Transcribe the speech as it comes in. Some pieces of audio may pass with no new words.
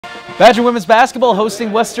Badger women's basketball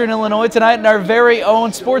hosting Western Illinois tonight, and our very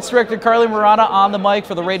own sports director Carly Marana on the mic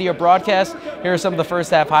for the radio broadcast. Here are some of the first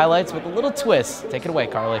half highlights with a little twist. Take it away,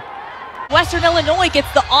 Carly. Western Illinois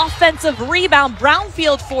gets the offensive rebound.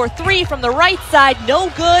 Brownfield for three from the right side, no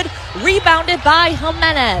good. Rebounded by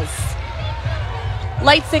Jimenez.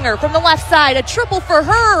 Leitzinger from the left side, a triple for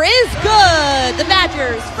her is good. The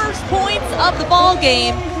Badgers' first points of the ball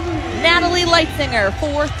game. Natalie Leitzinger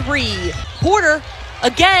for three. Porter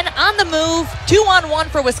again on the move, 2-on-1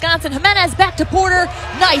 for Wisconsin. Jimenez back to Porter,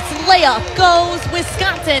 nice layup goes.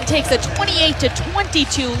 Wisconsin takes a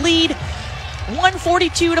 28-22 lead.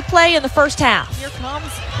 1:42 to play in the first half. Here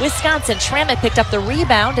comes Wisconsin. Schrammick picked up the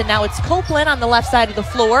rebound, and now it's Copeland on the left side of the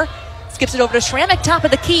floor. Skips it over to Schrammick, top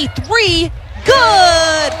of the key, three,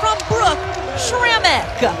 good from Brooke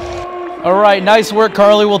Schrammick. All right, nice work,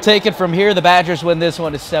 Carly. We'll take it from here. The Badgers win this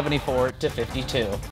one to 74-52.